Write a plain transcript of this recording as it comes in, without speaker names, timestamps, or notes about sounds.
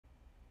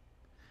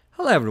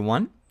Hello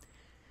everyone.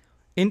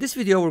 In this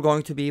video we're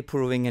going to be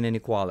proving an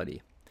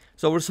inequality.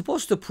 So we're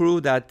supposed to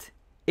prove that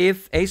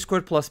if a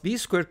squared plus b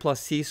squared plus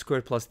c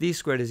squared plus d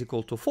squared is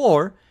equal to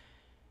 4,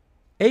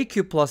 a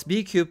cubed plus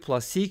b cubed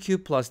plus c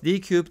cubed plus d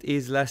cubed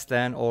is less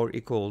than or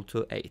equal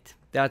to 8.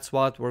 That's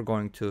what we're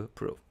going to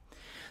prove.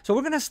 So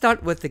we're going to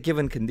start with the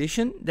given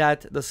condition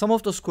that the sum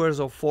of the squares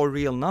of 4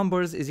 real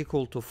numbers is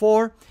equal to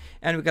 4,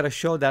 and we got to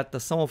show that the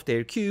sum of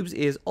their cubes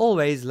is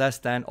always less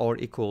than or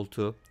equal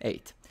to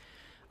 8.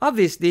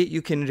 Obviously,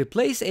 you can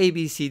replace a,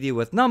 b, c, d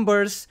with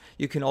numbers.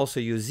 You can also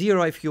use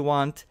 0 if you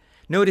want.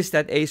 Notice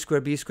that a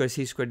squared, b squared,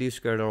 c squared, d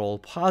squared are all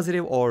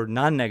positive or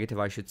non-negative,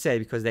 I should say,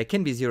 because they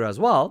can be 0 as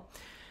well.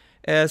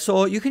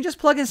 So you can just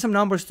plug in some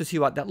numbers to see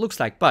what that looks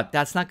like, but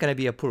that's not going to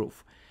be a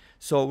proof.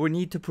 So we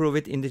need to prove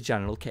it in the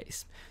general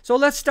case. So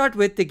let's start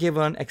with the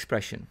given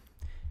expression.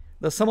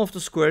 The sum of the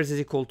squares is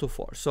equal to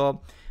 4.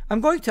 So I'm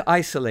going to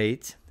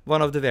isolate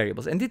one of the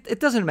variables. And it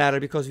doesn't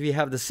matter because we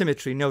have the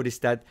symmetry. Notice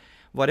that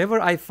whatever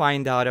I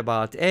find out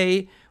about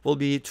a will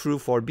be true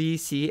for b,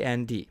 c,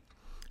 and d.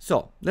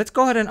 So let's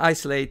go ahead and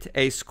isolate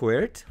a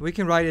squared. We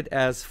can write it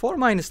as 4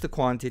 minus the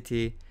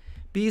quantity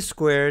b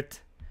squared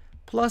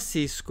plus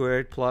c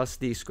squared plus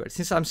d squared.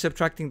 Since I'm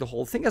subtracting the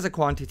whole thing as a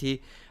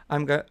quantity,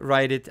 I'm going to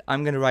write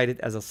it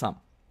as a sum.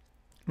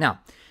 Now,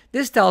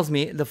 this tells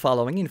me the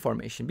following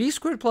information. B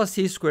squared plus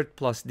c squared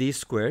plus d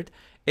squared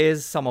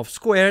is sum of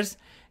squares,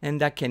 and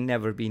that can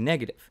never be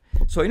negative.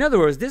 So in other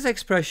words, this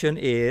expression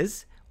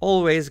is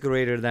always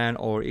greater than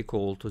or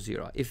equal to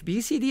 0. If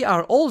b, c, d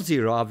are all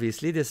 0,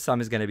 obviously this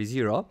sum is going to be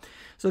 0.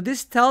 So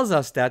this tells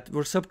us that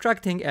we're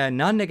subtracting a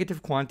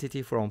non-negative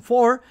quantity from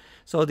 4.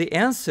 So the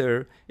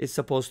answer is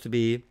supposed to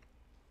be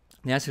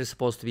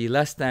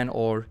less than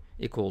or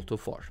equal to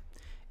 4.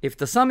 If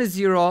the sum is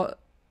 0,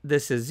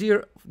 this is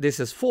 0. This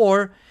is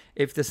 4.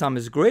 If the sum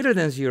is greater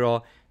than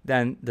 0,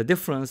 then the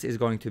difference is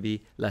going to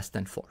be less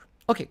than 4.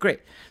 Okay, great.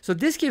 So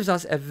this gives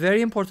us a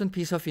very important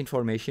piece of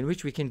information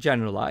which we can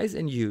generalize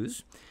and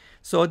use.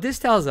 So this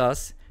tells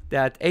us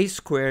that a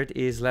squared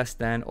is less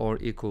than or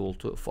equal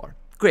to 4.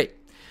 Great.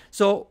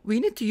 So we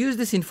need to use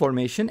this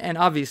information, and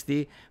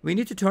obviously we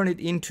need to turn it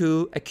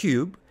into a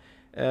cube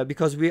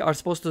because we are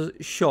supposed to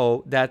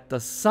show that the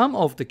sum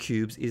of the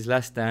cubes is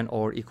less than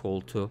or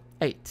equal to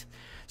 8.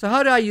 So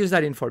how do I use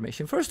that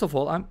information? First of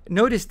all,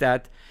 notice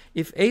that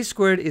if a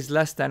squared is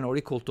less than or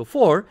equal to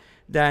 4,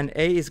 then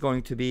a is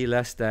going to be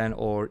less than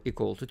or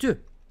equal to 2.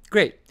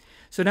 Great.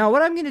 So now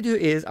what I'm going to do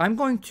is I'm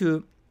going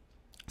to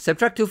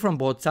subtract 2 from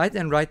both sides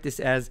and write this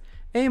as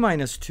a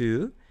minus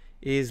 2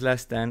 is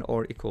less than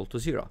or equal to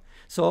 0.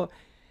 So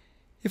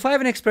if I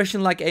have an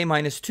expression like a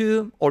minus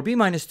 2 or b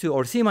minus 2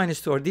 or c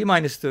minus 2 or d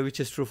minus 2, which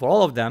is true for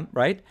all of them,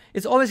 right?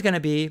 It's always going to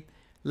be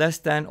less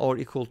than or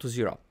equal to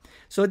 0.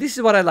 So this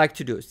is what I like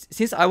to do.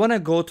 Since I want to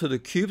go to the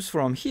cubes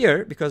from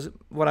here, because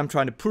what I'm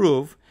trying to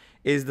prove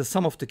is the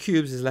sum of the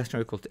cubes is less than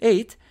or equal to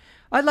 8,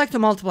 I'd like to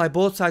multiply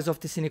both sides of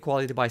this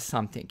inequality by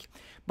something.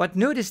 But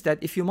notice that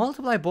if you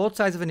multiply both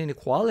sides of an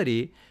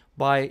inequality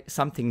by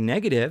something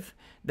negative,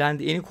 then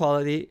the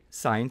inequality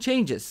sign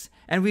changes.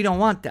 And we don't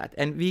want that.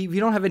 And we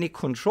don't have any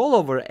control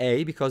over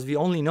a because we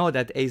only know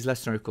that a is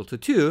less than or equal to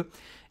 2.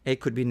 A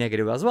could be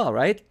negative as well,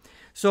 right?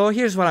 So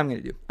here's what I'm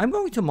going to do. I'm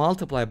going to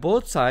multiply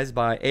both sides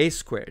by a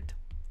squared.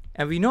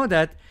 And we know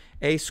that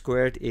a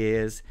squared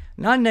is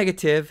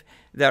non-negative,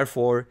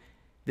 therefore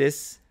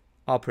this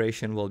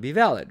operation will be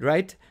valid,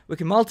 right? We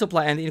can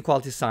multiply and the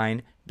inequality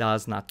sign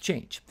does not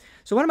change.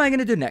 So what am I going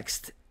to do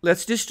next?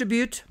 Let's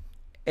distribute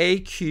a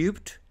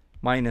cubed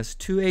minus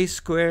 2a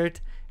squared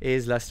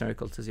is less than or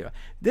equal to 0.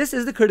 This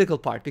is the critical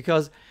part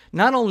because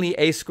not only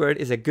a squared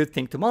is a good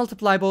thing to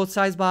multiply both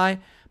sides by,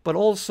 but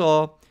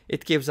also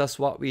it gives us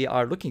what we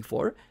are looking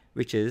for,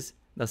 which is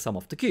the sum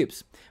of the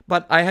cubes.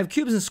 But I have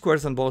cubes and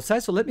squares on both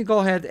sides, so let me go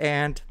ahead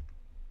and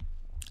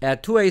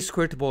add 2a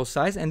squared to both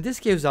sides, and this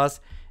gives us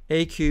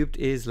a cubed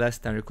is less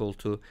than or equal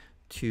to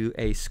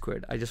 2a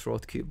squared. I just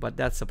wrote cube, but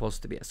that's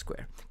supposed to be a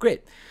square.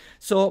 Great.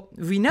 So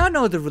we now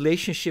know the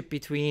relationship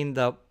between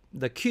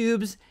the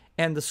cubes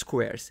and the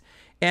squares.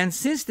 And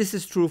since this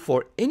is true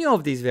for any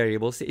of these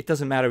variables, it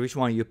doesn't matter which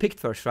one you picked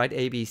first, right?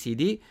 A, B, C,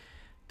 D,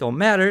 don't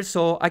matter.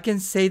 So I can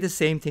say the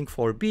same thing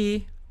for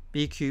b.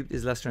 B cubed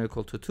is less than or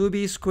equal to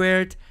 2b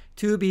squared,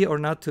 2b or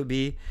not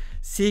 2b.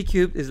 C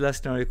cubed is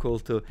less than or equal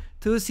to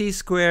 2c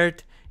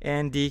squared,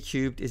 and d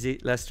cubed is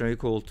less than or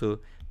equal to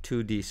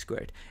 2d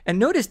squared. And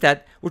notice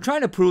that we're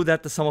trying to prove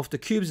that the sum of the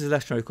cubes is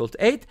less than or equal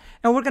to 8,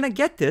 and we're going to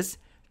get this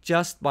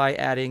just by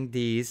adding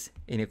these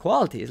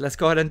inequalities. Let's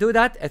go ahead and do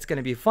that. It's going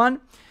to be fun.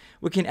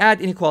 We can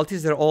add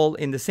inequalities. They're all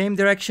in the same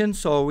direction.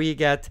 So we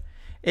get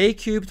a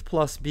cubed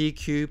plus b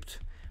cubed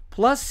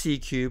plus c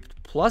cubed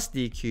plus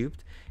d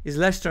cubed is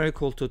less than or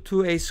equal to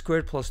 2a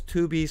squared plus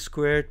 2b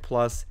squared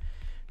plus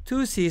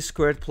 2c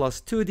squared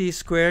plus 2d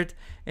squared.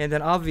 And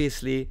then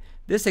obviously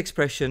this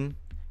expression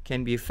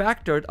can be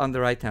factored on the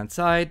right hand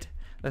side.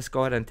 Let's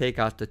go ahead and take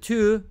out the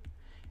 2,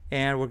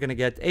 and we're going to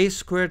get a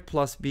squared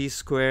plus b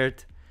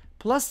squared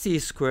plus c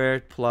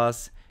squared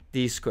plus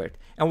d squared.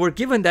 And we're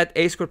given that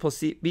a squared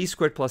plus b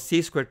squared plus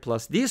c squared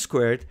plus d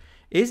squared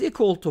is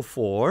equal to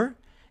 4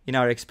 in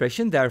our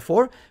expression.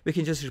 Therefore, we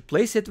can just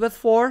replace it with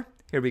 4.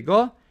 Here we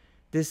go.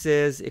 This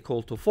is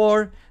equal to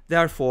 4.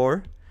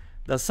 Therefore,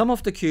 the sum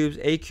of the cubes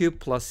a cubed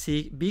plus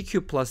b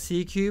cubed plus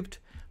c cubed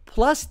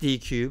plus d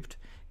cubed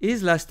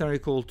is less than or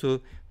equal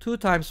to 2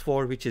 times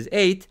 4, which is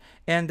 8.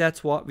 And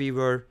that's what we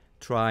were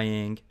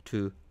trying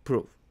to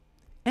prove.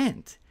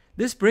 And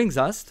this brings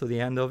us to the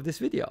end of this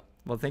video.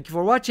 Well, thank you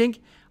for watching.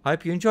 I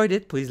hope you enjoyed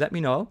it. Please let me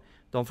know.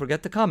 Don't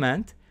forget to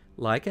comment,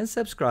 like, and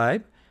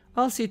subscribe.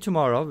 I'll see you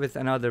tomorrow with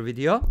another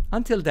video.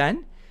 Until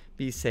then,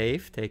 be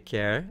safe, take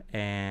care,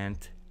 and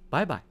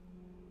bye-bye.